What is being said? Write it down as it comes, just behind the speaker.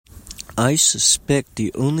I suspect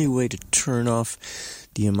the only way to turn off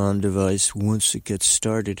the Ammann device once it gets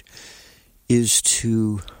started is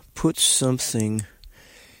to put something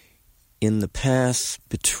in the path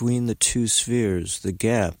between the two spheres, the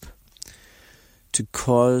gap, to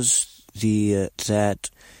cause that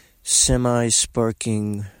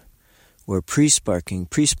semi-sparking or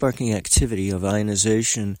pre-sparking activity of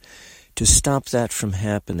ionization to stop that from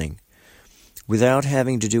happening without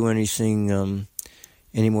having to do anything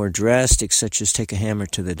any more drastic, such as take a hammer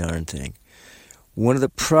to the darn thing. One of the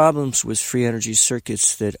problems with free energy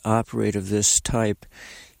circuits that operate of this type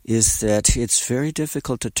is that it's very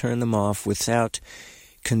difficult to turn them off without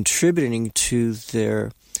contributing to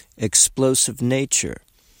their explosive nature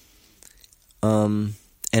and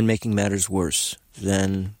making matters worse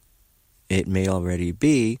than it may already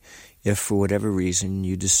be if for whatever reason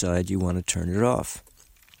you decide you want to turn it off.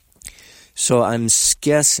 So I'm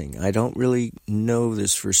guessing, I don't really know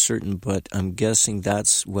this for certain, but I'm guessing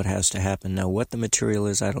that's what has to happen. Now, what the material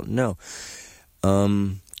is, I don't know.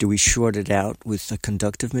 Do we short it out with a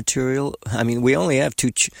conductive material? I mean, we only have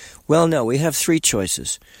we have three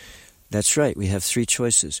choices. That's right, we have three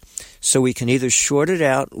choices. So we can either short it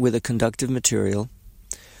out with a conductive material,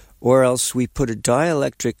 or else we put a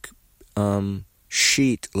dielectric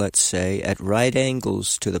sheet, let's say, at right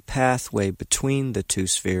angles to the pathway between the two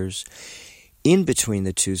spheres, in between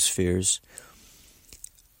the two spheres,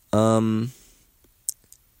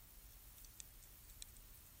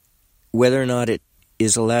 whether or not it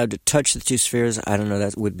is allowed to touch the two spheres, I don't know,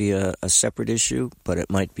 that would be a separate issue, but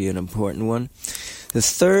it might be an important one. The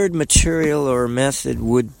third material or method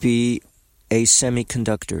would be a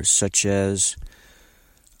semiconductor, such as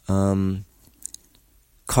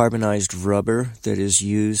carbonized rubber that is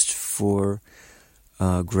used for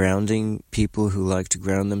grounding people who like to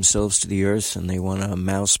ground themselves to the earth and they want a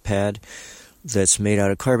mouse pad that's made out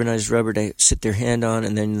of carbonized rubber to sit their hand on,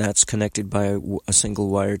 and then that's connected by a single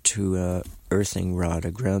wire to a earthing rod,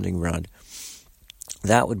 a grounding rod.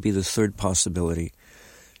 That would be the third possibility,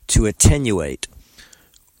 to attenuate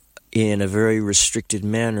in a very restricted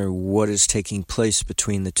manner what is taking place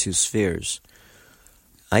between the two spheres.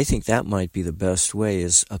 I think that might be the best way,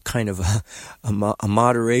 is a kind of a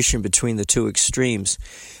moderation between the two extremes,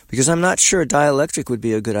 because I'm not sure dielectric would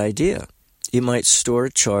be a good idea. It might store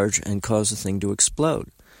a charge and cause the thing to explode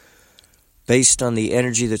based on the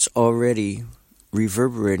energy that's already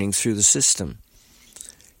reverberating through the system.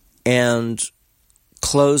 And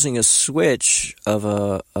closing a switch of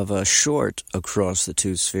a short across the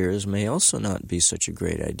two spheres may also not be such a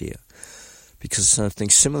great idea, because something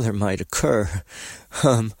similar might occur.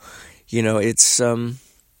 It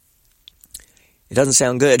doesn't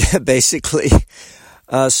sound good, basically.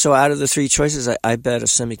 So out of the three choices, I bet a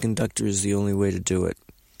semiconductor is the only way to do it.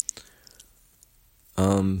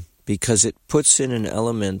 Because it puts in an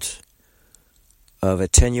element of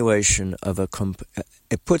attenuation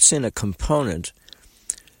it puts in a component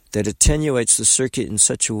that attenuates the circuit in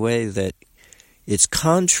such a way that it's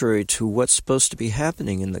contrary to what's supposed to be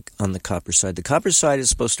happening on the copper side. The copper side is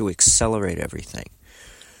supposed to accelerate everything.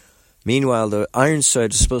 Meanwhile, the iron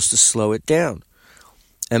side is supposed to slow it down.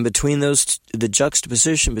 And between the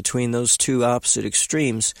juxtaposition between those two opposite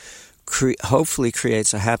extremes hopefully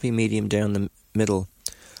creates a happy medium down the middle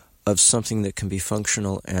of something that can be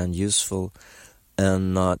functional and useful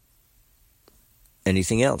and not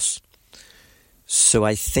anything else. So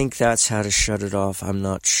I think that's how to shut it off. I'm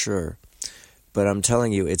not sure. But I'm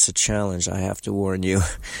telling you, it's a challenge. I have to warn you.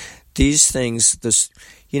 These things,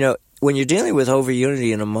 when you're dealing with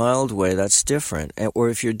over-unity in a mild way, that's different. Or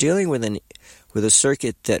if you're dealing with a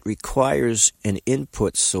circuit that requires an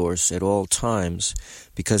input source at all times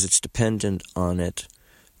because it's dependent on it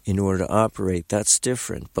in order to operate, that's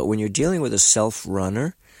different. But when you're dealing with a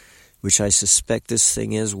self-runner, which I suspect this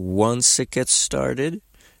thing is, once it gets started,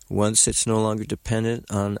 once it's no longer dependent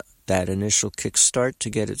on that initial kickstart to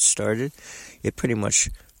get it started, it pretty much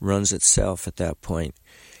runs itself at that point.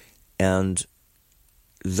 And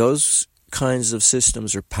those kinds of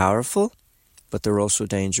systems are powerful, but they're also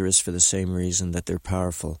dangerous for the same reason that they're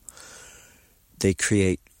powerful. They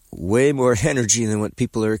create way more energy than what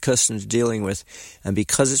people are accustomed to dealing with. And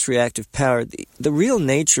because it's reactive power, the real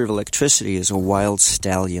nature of electricity is a wild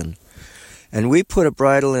stallion. And we put a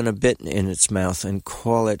bridle and a bit in its mouth and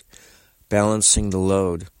call it balancing the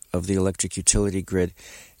load of the electric utility grid.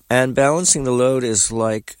 And balancing the load is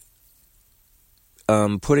like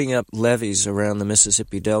putting up levees around the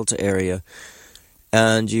Mississippi Delta area.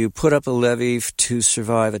 And you put up a levee to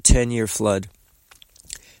survive a 10-year flood.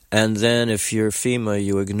 And then if you're FEMA,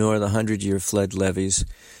 you ignore the 100-year flood levees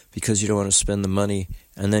because you don't want to spend the money,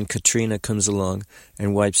 and then Katrina comes along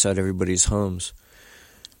and wipes out everybody's homes.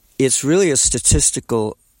 It's really a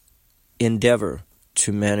statistical endeavor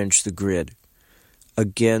to manage the grid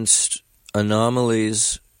against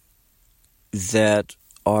anomalies that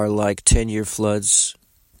are like 10-year floods,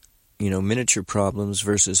 miniature problems,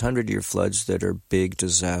 versus 100-year floods that are big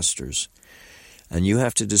disasters. And you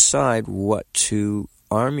have to decide what to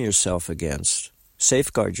arm yourself against,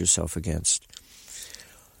 safeguard yourself against.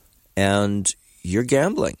 And you're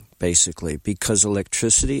gambling, basically, because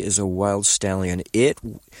electricity is a wild stallion.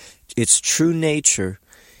 Its true nature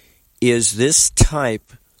is this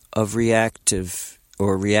type of reactance,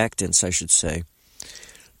 I should say,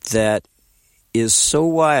 that is so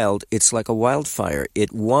wild, it's like a wildfire.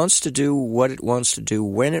 It wants to do what it wants to do,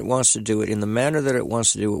 when it wants to do it, in the manner that it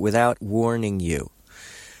wants to do it, without warning you.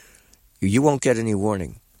 You won't get any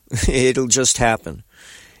warning. It'll just happen.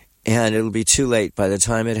 And it'll be too late. By the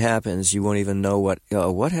time it happens, you won't even know what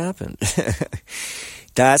happened.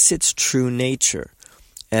 That's its true nature.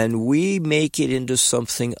 And we make it into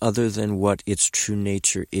something other than what its true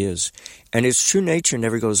nature is. And its true nature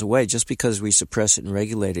never goes away just because we suppress it and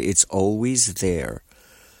regulate it. It's always there,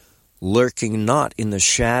 lurking not in the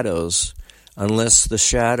shadows, unless the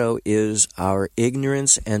shadow is our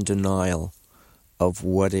ignorance and denial of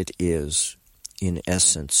what it is in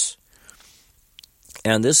essence.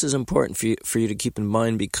 And this is important for you to keep in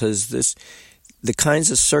mind, because the kinds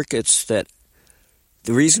of circuits that,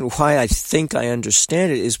 the reason why I think I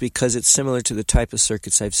understand it is because it's similar to the type of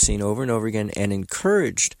circuits I've seen over and over again and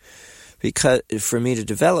encouraged for me to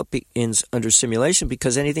develop under simulation,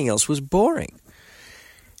 because anything else was boring.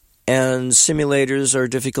 And simulators are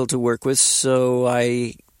difficult to work with, so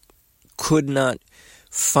I could not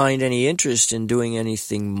find any interest in doing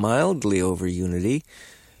anything mildly over Unity,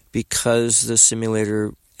 because the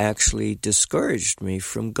simulator actually discouraged me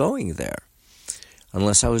from going there.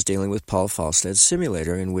 Unless I was dealing with Paul Falstad's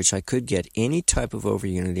simulator, in which I could get any type of over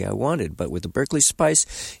Unity I wanted. But with the Berkeley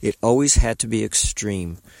Spice, it always had to be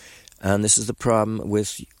extreme. And this is the problem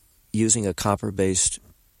with using a copper-based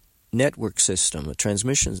network system, a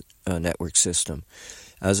transmission network system,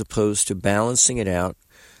 as opposed to balancing it out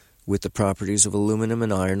with the properties of aluminum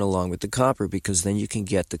and iron along with the copper, because then you can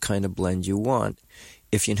get the kind of blend you want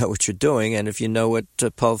if you know what you're doing, and if you know what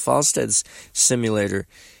Paul Falstad's simulator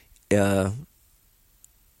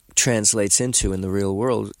translates into in the real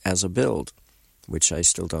world as a build, which I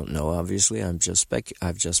still don't know, obviously. I've just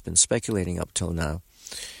been speculating up till now.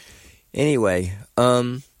 Anyway,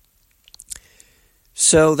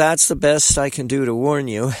 so that's the best I can do to warn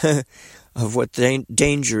you of what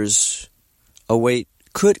dangers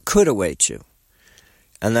could await you.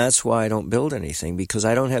 And that's why I don't build anything, because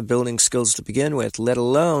I don't have building skills to begin with, let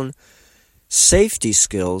alone safety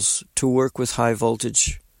skills to work with high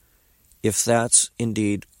voltage, if that's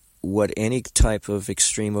indeed what any type of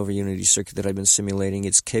extreme over Unity circuit that I've been simulating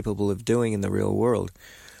is capable of doing in the real world.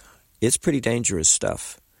 It's pretty dangerous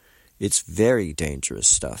stuff. It's very dangerous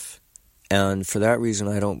stuff. And for that reason,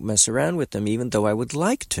 I don't mess around with them, even though I would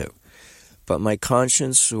like to. But my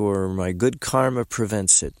conscience or my good karma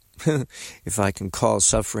prevents it. If I can call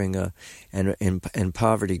suffering and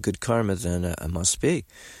poverty good karma, then it must be.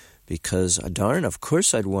 Because, darn, of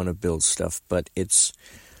course I'd want to build stuff, but it's...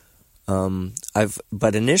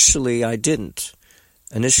 But initially I didn't.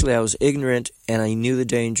 Initially I was ignorant and I knew the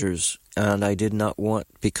dangers, and I did not want,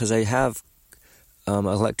 because I have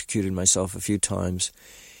electrocuted myself a few times.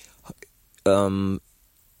 To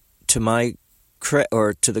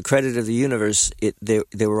the credit of the universe,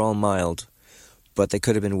 they were all mild, but they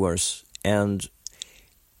could have been worse. And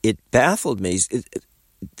it baffled me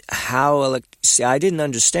I didn't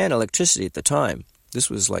understand electricity at the time. This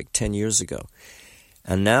was like 10 years ago.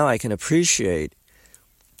 And now I can appreciate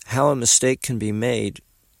how a mistake can be made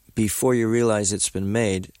before you realize it's been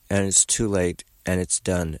made, and it's too late, and it's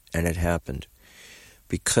done, and it happened.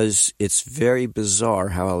 Because it's very bizarre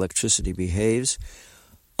how electricity behaves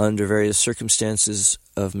under various circumstances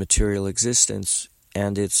of material existence,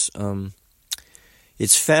 and it's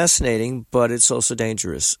fascinating, but it's also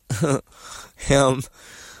dangerous.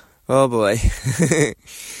 Oh boy.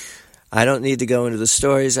 I don't need to go into the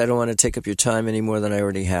stories. I don't want to take up your time any more than I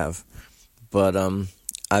already have. But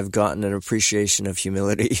I've gotten an appreciation of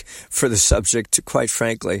humility for the subject, quite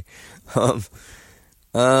frankly.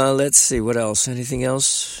 Let's see, what else? Anything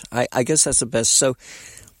else? I guess that's the best. So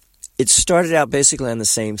it started out basically on the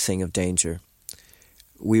same thing of danger.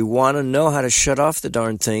 We want to know how to shut off the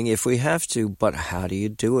darn thing if we have to, but how do you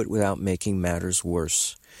do it without making matters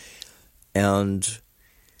worse? And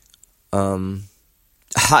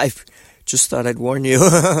I just thought I'd warn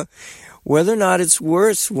you. Whether or not it's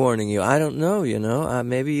worth warning you, I don't know,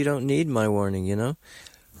 maybe you don't need my warning,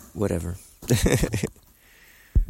 whatever.